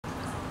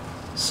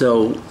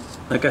So,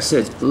 like I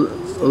said,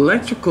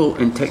 electrical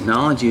and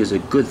technology is a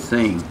good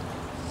thing.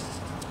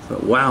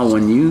 But wow,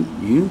 when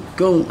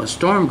a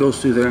storm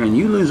goes through there and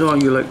you lose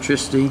all your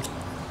electricity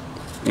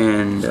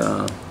and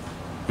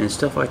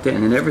stuff like that,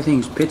 and then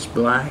everything's pitch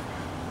black,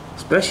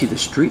 especially the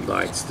street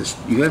lights.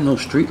 You have no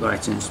street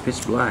lights and it's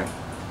pitch black.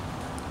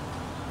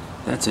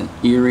 That's an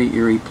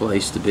eerie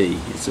place to be.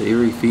 It's an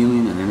eerie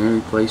feeling and an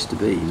eerie place to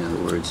be, in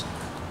other words.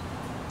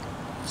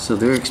 So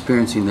they're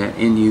experiencing that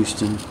in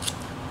Houston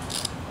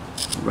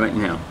right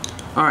now.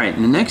 All right,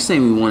 and the next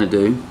thing we want to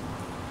do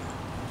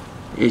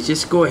is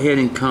just go ahead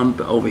and come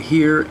over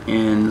here,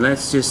 and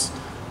let's just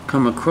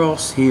come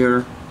across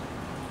here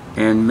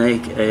and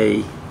make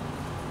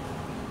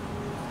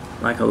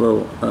like a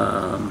little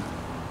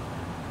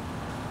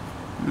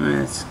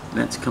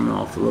that's coming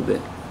off a little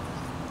bit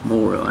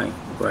more, like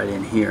right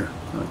in here.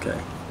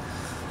 Okay,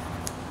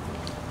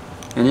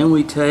 and then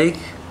we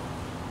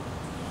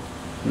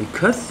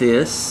cut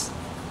this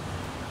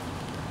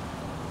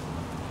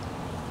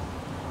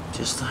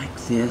just like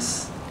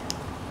this,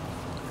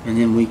 and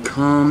then we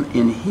come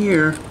in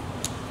here.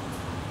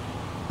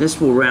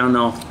 This will round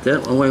off,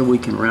 that way we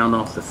can round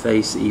off the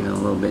face even a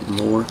little bit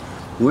more.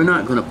 We're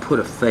not going to put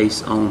a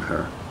face on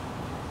her.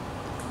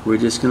 We're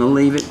just going to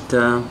leave it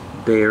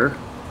bare.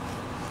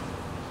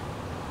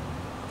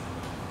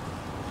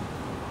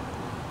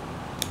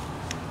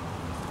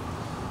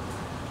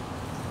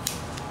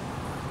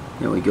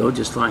 There we go,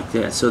 just like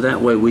that. So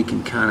that way we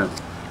can kind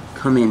of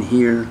come in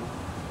here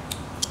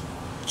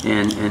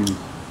and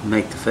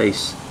make the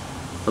face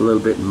a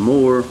little bit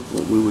more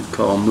what we would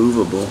call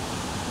movable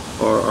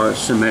or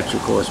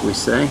symmetrical, as we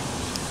say.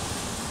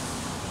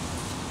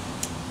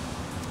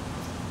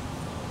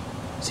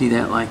 See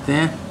that like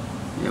that?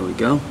 There we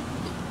go.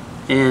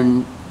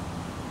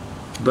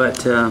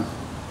 But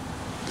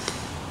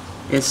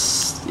it's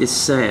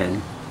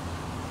sad,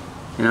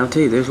 and I'll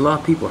tell you, there's a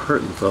lot of people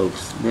hurting,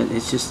 folks.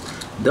 It's just,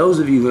 those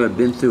of you who have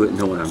been through it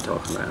know what I'm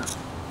talking about.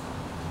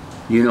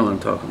 You know what I'm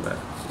talking about.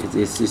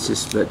 It's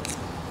just, but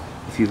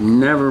if you've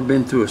never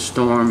been through a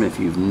storm, if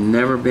you've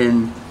never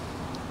been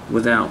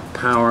without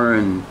power,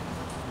 and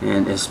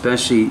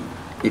especially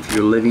if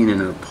you're living in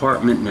an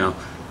apartment. Now,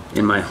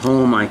 in my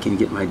home, I can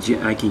get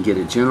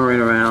a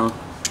generator out,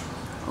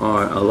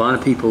 or a lot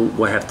of people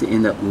will have to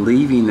end up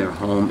leaving their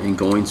home and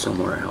going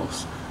somewhere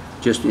else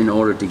just in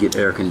order to get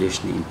air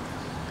conditioning.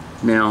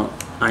 Now,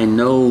 I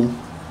know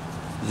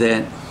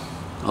that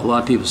a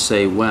lot of people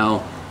say,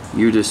 well,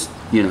 you're just,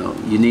 you know,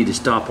 you need to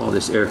stop all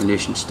this air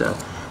conditioning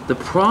stuff. The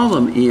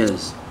problem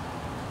is,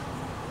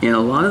 in a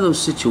lot of those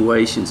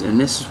situations, and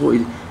this is what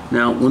we,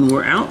 now when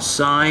we're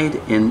outside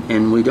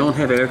and we don't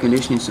have air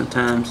conditioning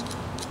sometimes,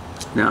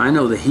 now I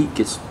know the heat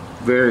gets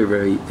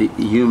very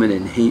humid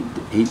and heat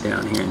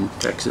down here in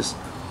Texas,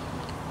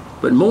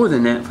 but more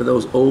than that, for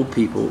those old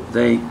people,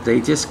 they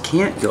just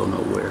can't go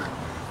nowhere,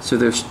 so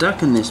they're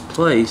stuck in this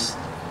place.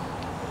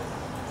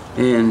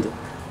 And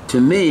to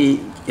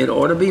me, it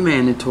ought to be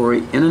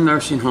mandatory in a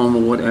nursing home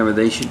or whatever.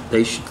 They should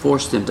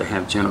force them to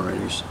have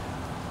generators,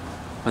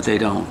 but they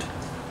don't.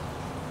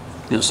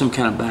 You know, some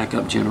kind of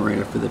backup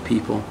generator for the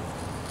people,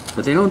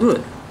 but they don't do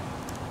it.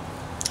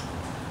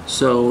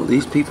 So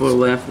these people are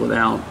left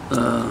without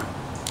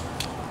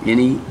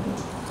any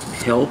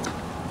help,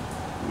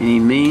 any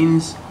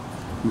means.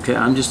 Okay,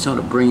 I'm just trying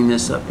to bring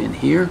this up in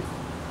here,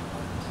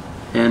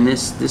 and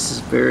this is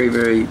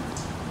very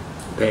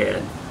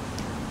bad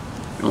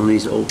on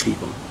these old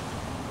people,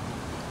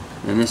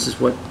 and this is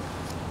what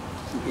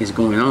is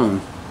going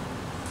on.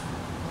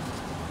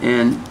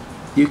 And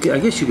I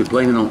guess you could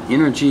blame it on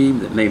energy,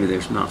 that maybe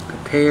they're not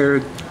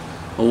prepared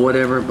or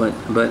whatever, but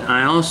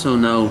I also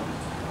know,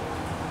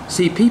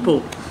 see,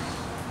 people,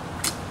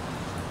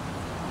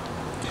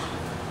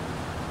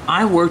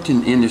 I worked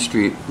in the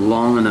industry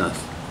long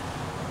enough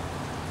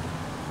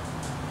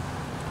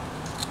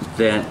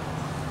that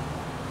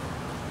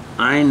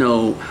I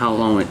know how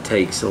long it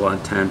takes a lot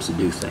of times to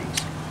do things.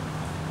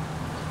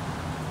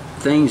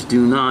 Things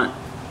do not,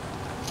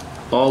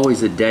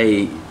 always a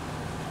day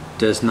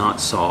does not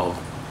solve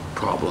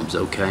problems,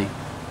 okay?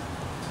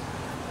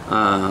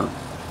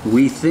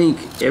 We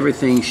think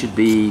everything should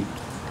be,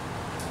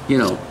 you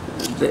know,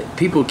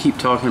 people keep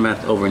talking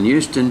about over in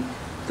Houston,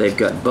 they've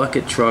got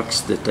bucket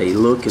trucks that they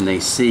look and they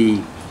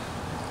see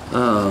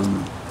are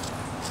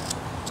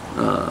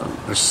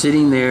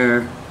sitting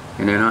there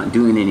and they're not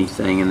doing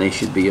anything, and they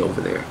should be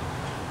over there.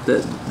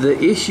 The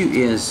issue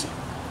is,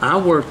 I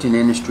worked in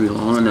industry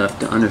long enough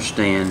to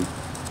understand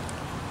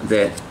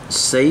that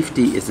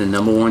safety is the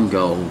 #1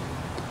 goal,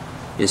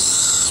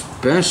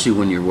 especially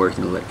when you're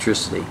working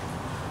electricity.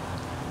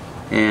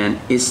 And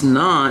it's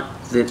not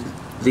that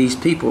these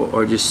people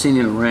are just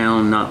sitting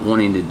around not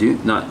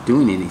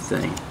doing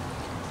anything.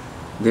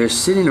 They're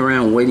sitting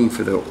around waiting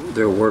for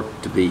their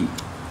work to be,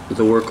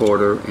 the work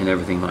order and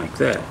everything like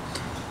that.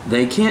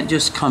 They can't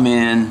just come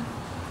in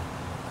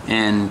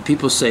and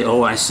people say,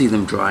 oh, I see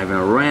them driving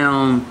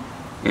around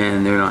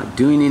and they're not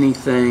doing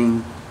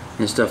anything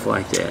and stuff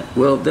like that.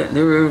 Well,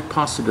 there are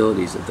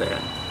possibilities of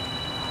that.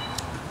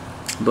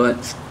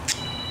 But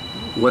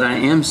what I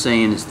am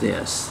saying is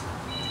this.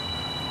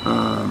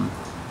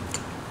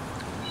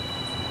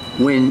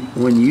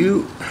 When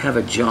you have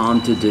a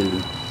job to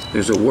do,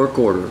 there's a work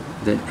order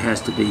that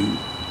has to be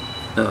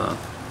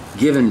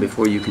given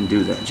before you can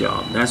do that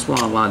job. That's why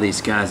a lot of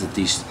these guys at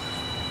these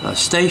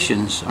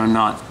stations are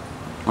not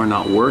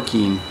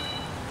working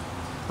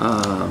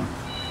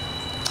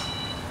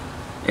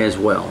as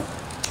well.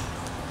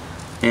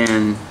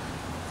 And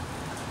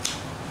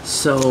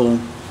so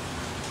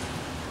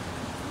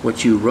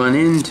what you run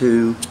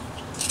into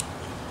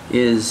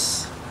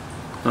is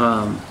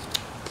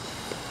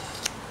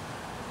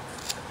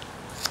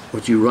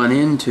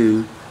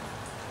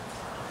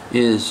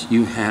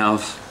you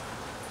have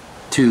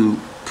to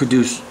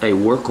produce a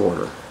work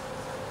order,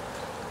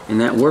 and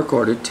that work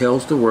order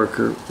tells the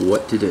worker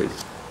what to do,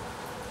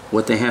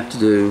 what they have to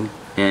do,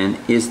 and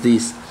is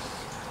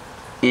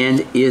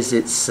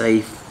it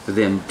safe for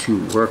them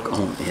to work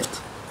on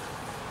it.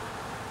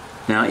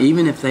 Now,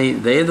 even if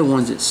they're the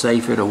ones that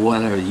safe it or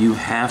whatever, you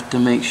have to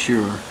make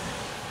sure,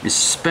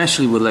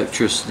 especially with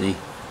electricity,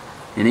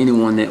 and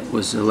anyone that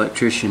was an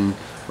electrician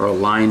or a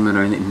lineman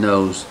or anything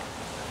knows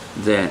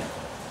that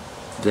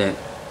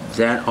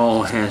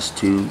all has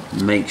to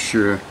make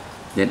sure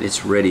that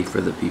it's ready for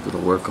the people to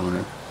work on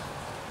it,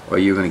 or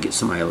you're going to get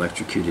somebody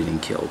electrocuted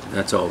and killed.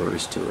 That's all there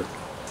is to it.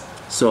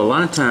 So a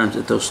lot of times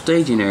at those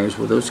staging areas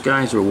where those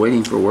guys are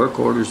waiting for work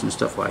orders and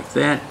stuff like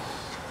that,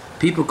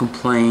 people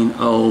complain,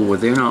 oh, well,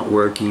 they're not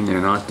working,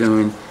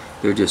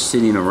 they're just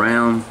sitting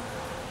around.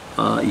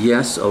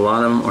 Yes, a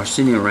lot of them are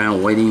sitting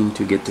around waiting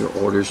to get their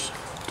orders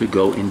to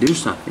go and do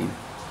something.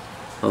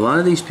 A lot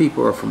of these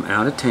people are from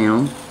out of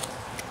town,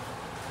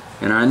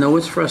 and I know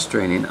it's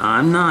frustrating.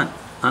 I'm not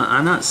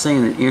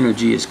saying that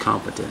energy is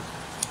competent.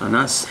 I'm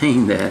not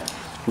saying that.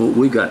 Well,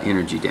 we've got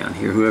energy down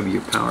here, whoever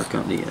your power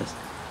company is.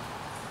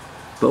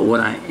 But what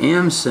I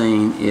am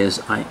saying is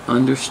I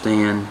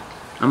understand.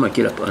 I'm going to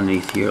get up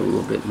underneath here a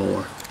little bit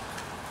more.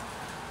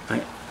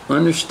 I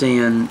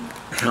understand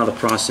how the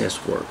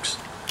process works.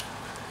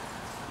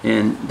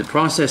 And the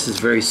process is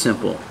very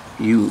simple.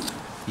 You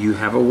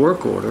have a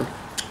work order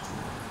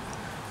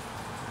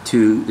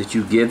that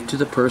you give to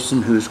the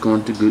person who's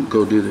going to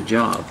go do the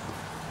job.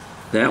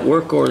 That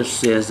work order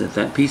says that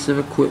that piece of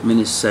equipment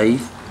is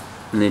safe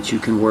and that you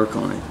can work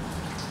on it.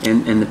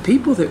 And the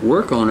people that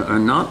work on it are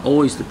not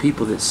always the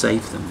people that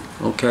safe them.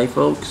 Okay,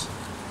 folks?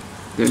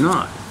 They're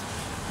not.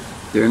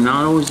 They're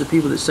not always the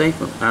people that safe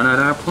them. Out at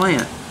our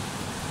plant,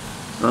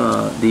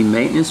 the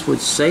maintenance would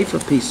safe a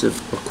piece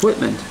of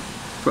equipment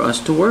for us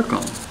to work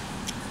on.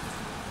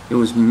 It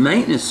was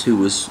maintenance who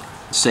was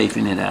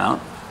safing it out.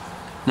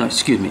 No,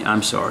 excuse me,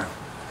 I'm sorry.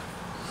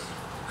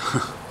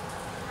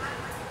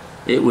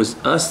 It was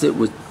us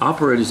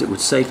operators that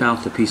would safe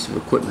out the piece of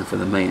equipment for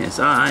the maintenance.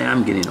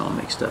 I'm getting all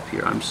mixed up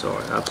here. I'm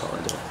sorry, I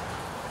apologize.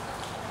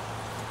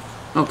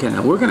 Okay,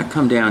 now we're going to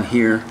come down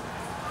here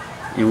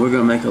and we're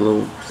going to make a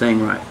little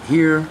thing right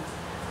here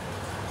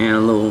and a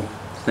little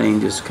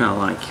thing just kind of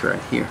like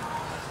right here.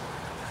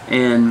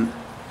 And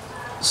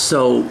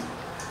so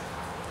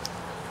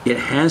it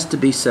has to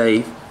be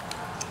safe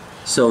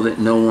so that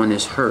no one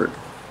is hurt.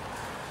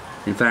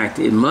 In fact,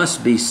 it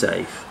must be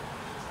safe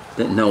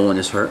that no one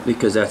is hurt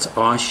because that's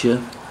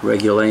OSHA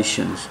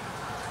regulations.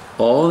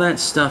 All that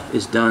stuff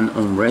is done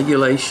on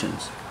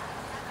regulations.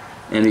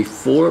 And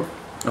before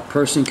a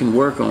person can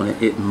work on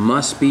it, it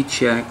must be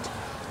checked.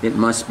 It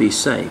must be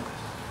safe.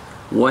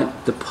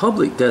 What the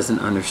public doesn't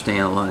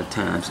understand a lot of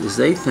times is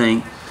they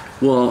think,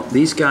 well,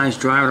 these guys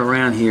driving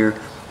around here,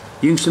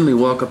 you can simply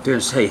walk up there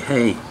and say,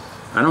 hey,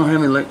 I don't have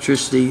any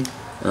electricity,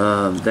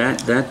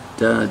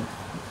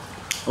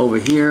 over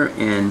here,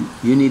 and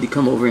you need to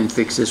come over and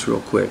fix this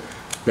real quick.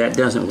 That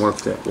doesn't work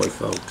that way,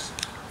 folks.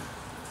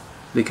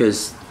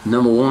 Because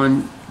number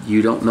one,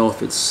 you don't know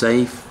if it's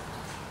safe,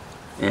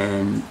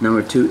 and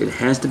number two, it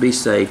has to be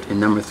safe, and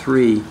number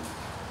three,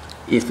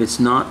 if it's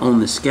not on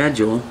the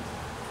schedule,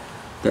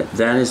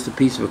 that is the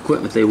piece of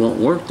equipment they want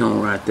worked on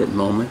right at that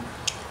moment.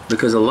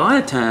 Because a lot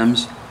of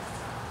times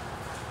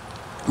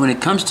when it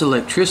comes to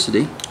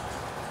electricity,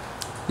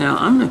 now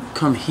I'm going to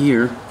come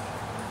here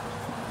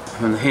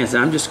on the hands.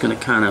 I'm just going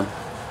to kind of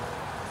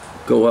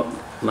go up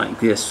like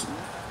this.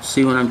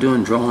 See what I'm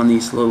doing? Drawing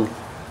these little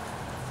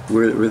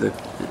where the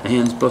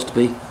hand's supposed to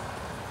be,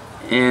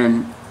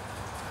 and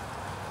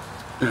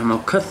I'm going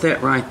to cut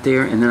that right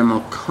there, and then I'm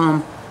going to come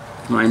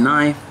with my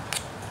knife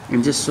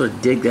and just sort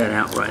of dig that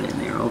out right in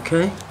there.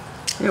 Okay,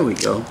 there we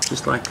go,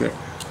 just like that.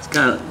 It's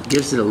kind of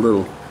gives it a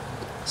little,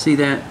 see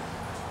that,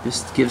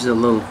 just gives it a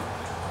little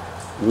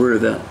where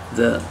the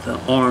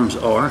arms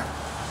are.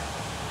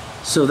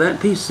 So that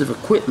piece of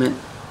equipment,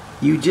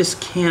 you just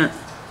can't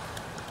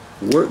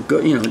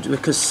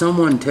because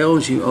someone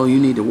tells you, oh, you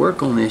need to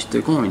work on this,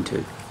 they're going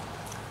to.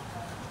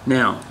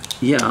 Now,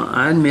 yeah,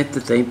 I admit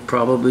that they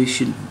probably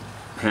should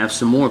have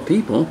some more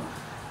people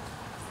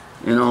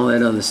and all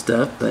that other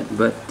stuff,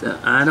 but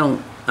I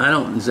don't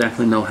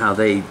exactly know how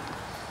they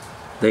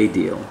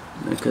deal.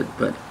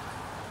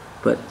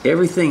 But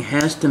everything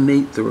has to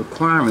meet the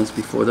requirements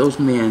before those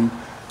men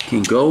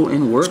can go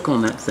and work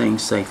on that thing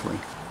safely.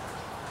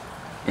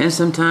 And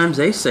sometimes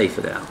they safe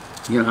it out.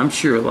 You know, I'm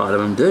sure a lot of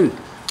them do.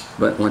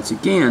 But once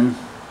again,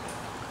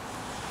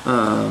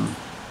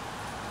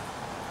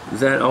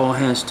 that all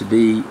has to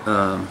be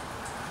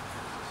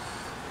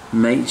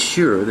made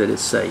sure that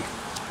it's safe.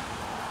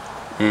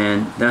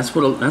 And that's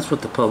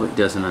what the public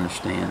doesn't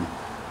understand.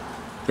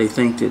 They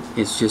think that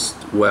it's just,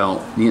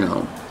 well, you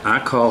know, I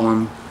call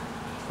them,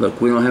 look,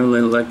 we don't have any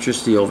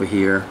electricity over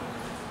here,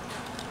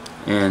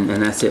 and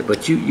that's it.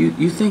 But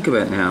you think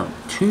about it now,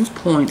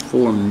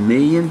 2.4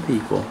 million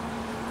people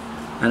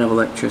out of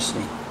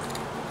electricity.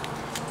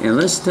 And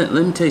let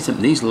me tell you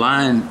something, these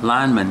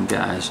linemen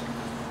guys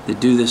that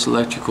do this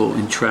electrical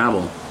and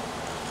travel,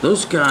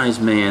 those guys,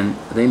 man,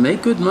 they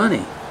make good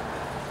money.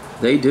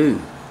 They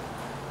do.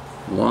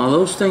 While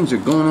those things are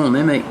going on,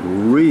 they make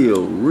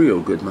real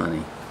good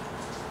money.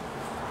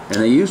 And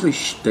they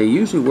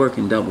usually work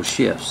in double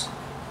shifts.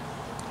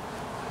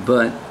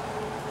 But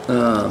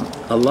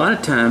a lot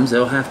of times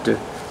they'll have to,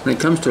 when it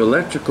comes to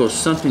electrical,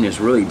 something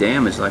that's really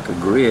damaged, like a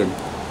grid,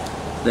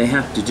 they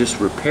have to just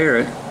repair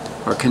it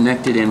or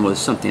connect it in with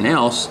something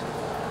else,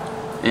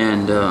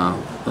 and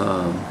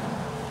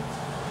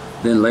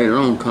then later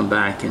on come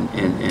back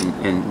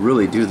and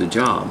really do the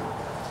job.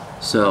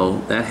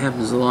 So that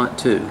happens a lot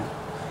too.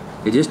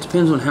 It just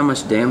depends on how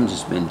much damage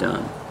has been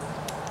done.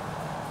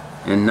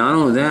 And not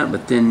only that,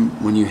 but then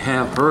when you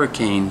have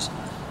hurricanes,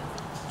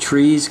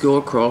 trees go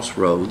across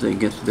roads.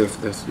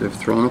 They're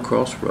thrown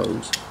across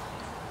roads,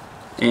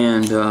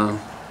 and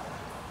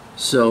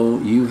so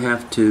you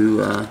have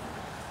to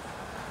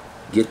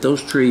get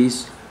those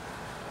trees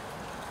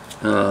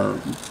out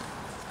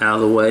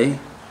of the way.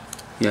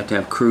 You have to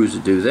have crews to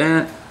do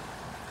that.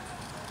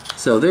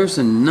 So there's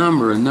a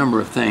number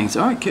of things.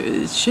 All right,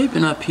 it's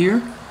shaping up here.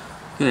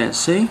 Look at that,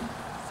 see?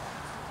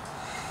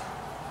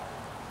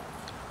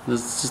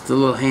 It's just the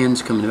little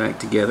hands coming back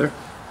together.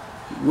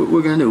 What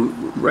we're going to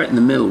do, right in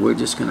the middle, we're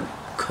just going to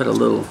cut a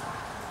little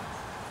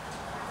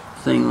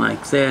thing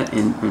like that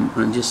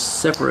and just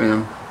separate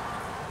them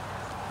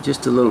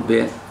just a little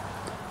bit.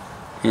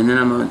 And then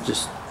I'm going to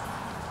just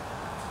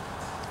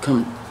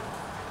come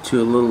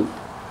to a little,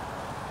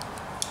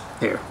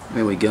 there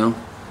we go,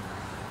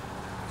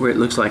 where it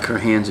looks like her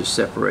hands are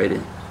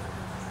separated.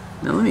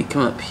 Now let me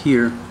come up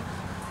here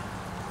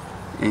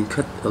and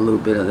cut a little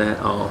bit of that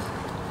off.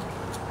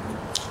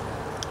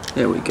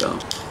 There we go.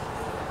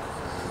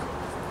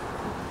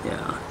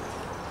 Yeah.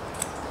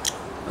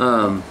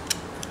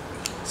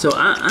 So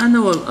I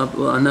know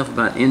enough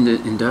about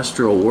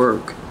industrial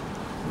work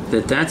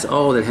that that's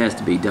all that has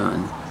to be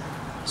done.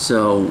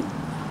 So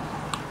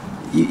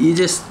you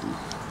just,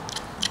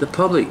 the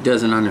public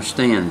doesn't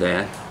understand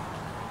that,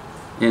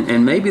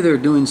 and maybe they're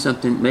doing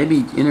something.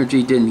 Maybe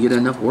Energy didn't get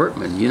enough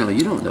workmen. You know,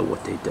 you don't know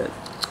what they did.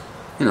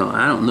 You know,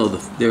 I don't know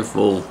their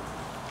full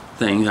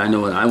thing. I know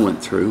what I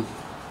went through.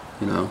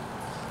 You know,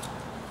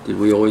 did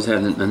we always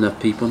have enough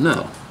people?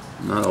 No,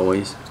 not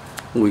always.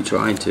 But we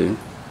tried to.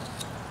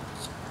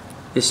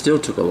 It still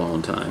took a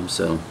long time.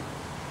 So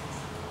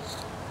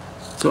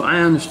I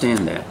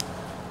understand that.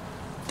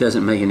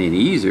 Doesn't make it any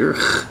easier.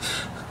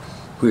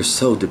 We're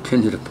so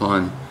dependent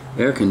upon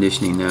air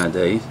conditioning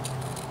nowadays.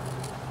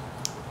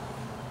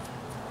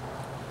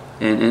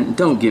 And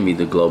don't give me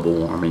the global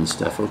warming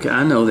stuff, okay?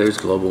 I know there's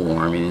global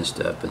warming and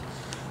stuff, but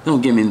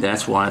don't give me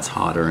that's why it's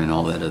hotter and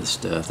all that other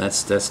stuff.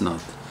 That's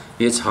not.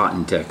 It's hot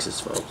in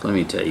Texas, folks. Let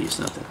me tell you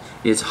something.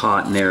 It's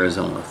hot in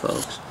Arizona,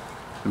 folks.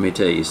 Let me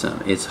tell you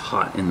something. It's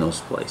hot in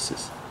those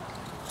places.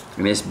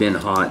 And it's been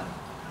hot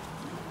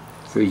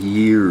for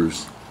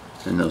years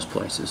in those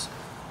places.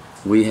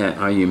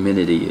 Our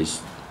humidity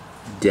is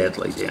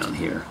deadly down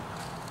here.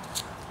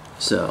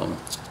 So,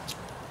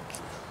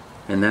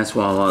 and that's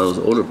why a lot of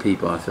those older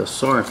people, I feel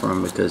sorry for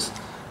them, because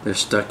they're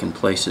stuck in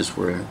places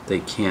where they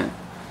can't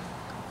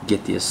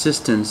get the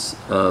assistance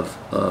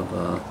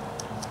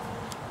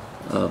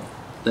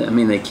I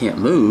mean, they can't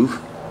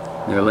move.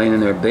 They're laying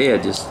in their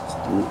bed just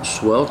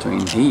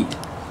sweltering heat.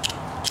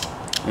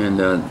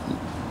 And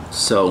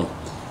so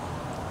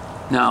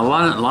now a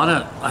lot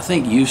of I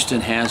think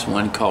Houston has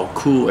one called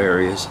cool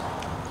areas,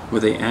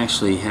 where they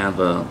actually have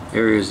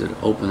areas that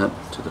open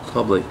up to the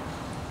public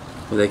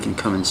where they can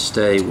come and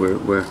stay,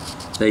 where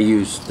they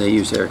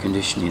use air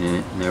conditioning in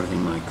it and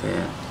everything like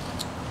that.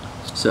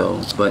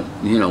 So, but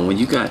you know, when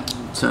you got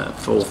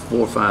 4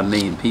 or 5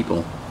 million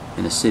people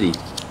in a city,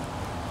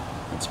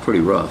 it's pretty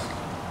rough.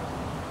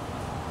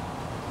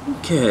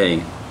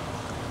 Okay.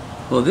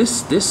 Well,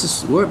 this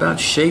is, we're about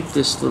to shape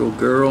this little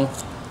girl,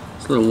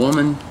 this little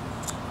woman,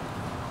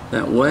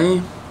 that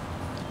way.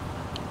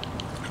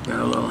 Got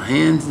her little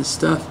hands and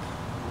stuff.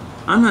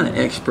 I'm not an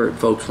expert,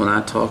 folks, when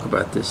I talk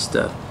about this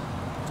stuff,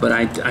 but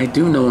I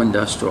do know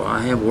industrial.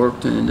 I have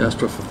worked in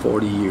industrial for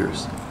 40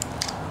 years,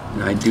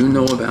 and I do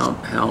know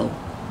about how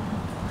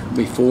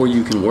before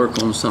you can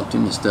work on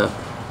something and stuff,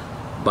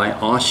 by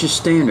OSHA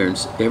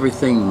standards,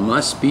 everything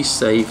must be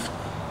safe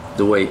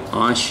the way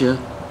OSHA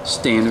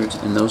standards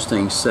and those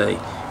things say,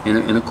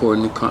 and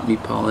according to company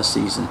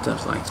policies and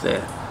stuff like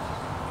that.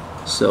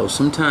 So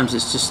sometimes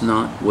it's just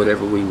not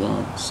whatever we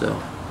want. So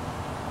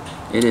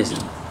it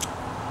isn't.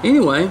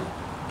 Anyway,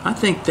 I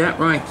think that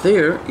right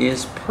there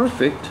is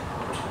perfect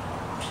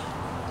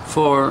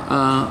for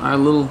our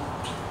little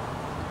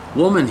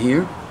woman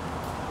here.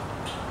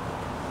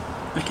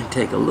 I can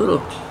take a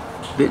little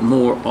bit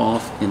more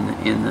off in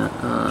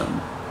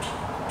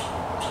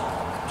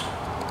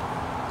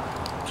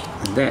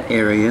that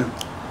area.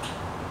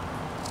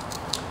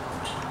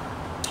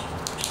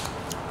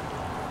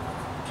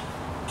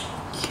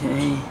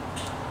 Okay.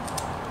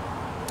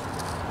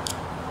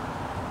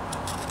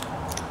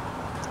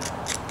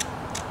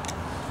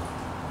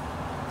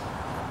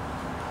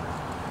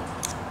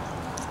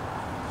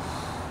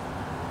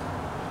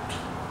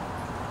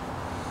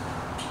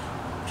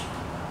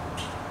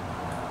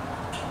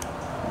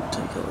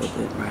 Take a little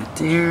bit right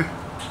there.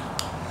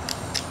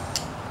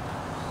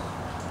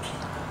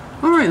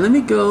 All right, let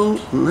me go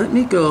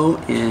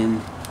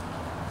and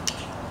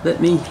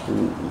let me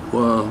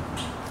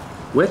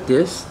wet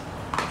this,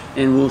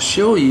 and we'll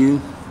show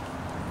you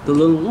the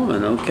little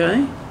woman,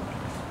 okay?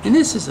 And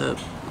this is an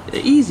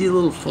easy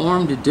little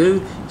form to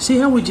do. See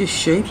how we just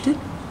shaped it?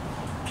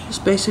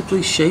 Just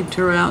basically shaped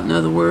her out, in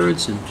other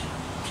words,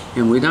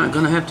 and we're not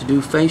going to have to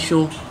do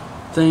facial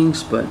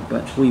things, but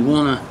we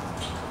want to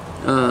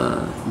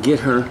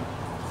get her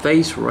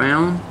face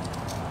round,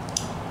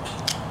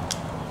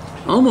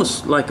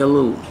 almost like a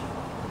little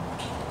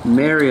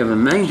Mary of a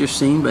manger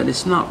scene, but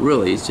it's not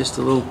really. It's just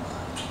a little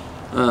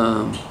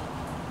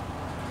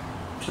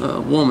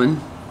woman.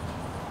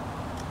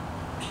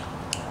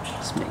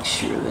 Let's make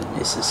sure that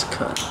this is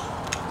cut.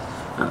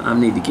 I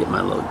need to get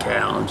my little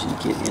gouge and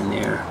get in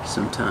there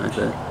sometimes,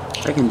 but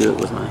I can do it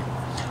with my...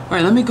 All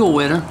right, let me go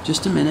wet her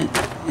just a minute,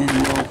 and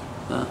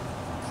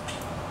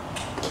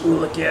we'll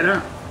look at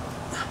her.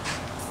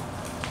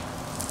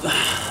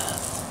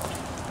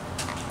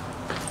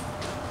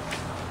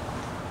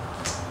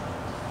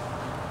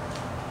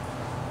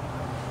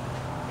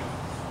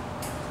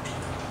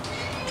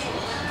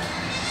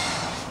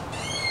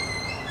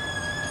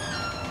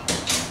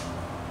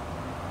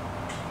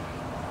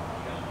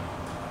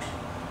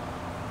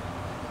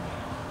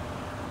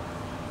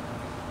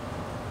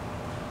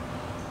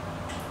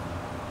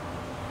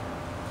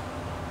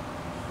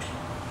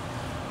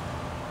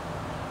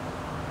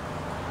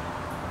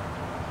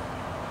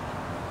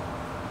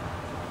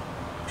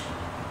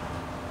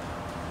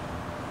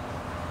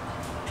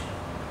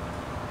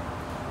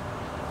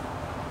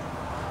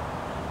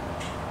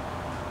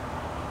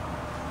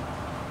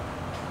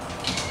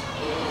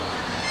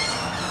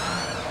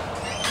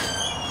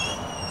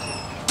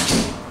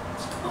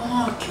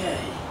 Okay.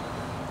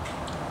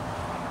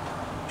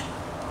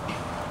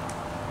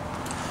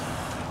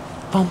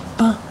 Bum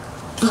bum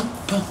bum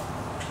bum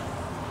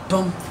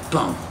bum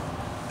bum.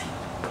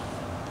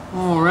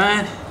 All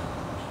right.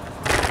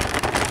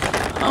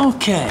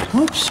 Okay.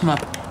 Whoops, my.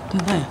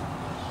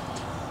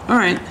 All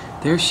right.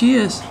 There she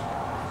is.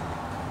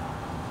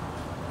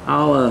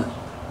 I'll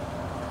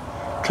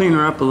clean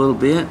her up a little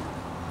bit.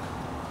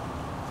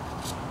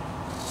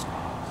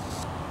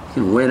 You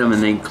can wet them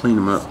and then clean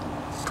them up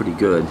pretty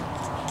good.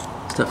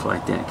 Stuff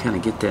like that, kind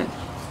of get that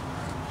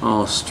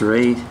all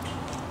straight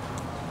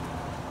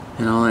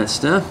and all that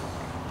stuff.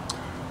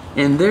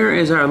 And there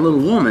is our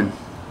little woman.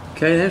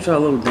 Okay, there's our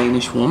little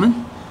Danish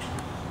woman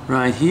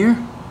right here.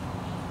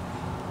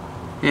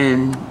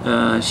 And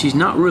she's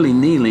not really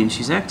kneeling,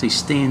 she's actually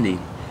standing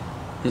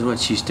is what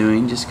she's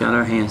doing. Just got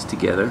our hands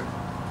together.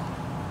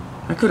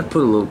 I could have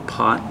put a little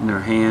pot in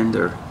her hand,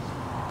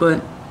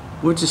 but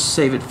we'll just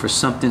save it for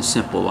something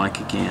simple,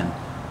 like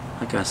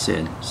I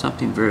said,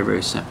 something very,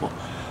 very simple.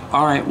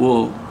 All right,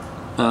 well,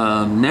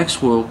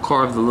 next we'll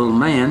carve the little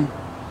man,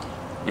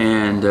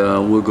 and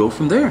we'll go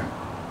from there.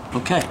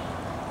 Okay.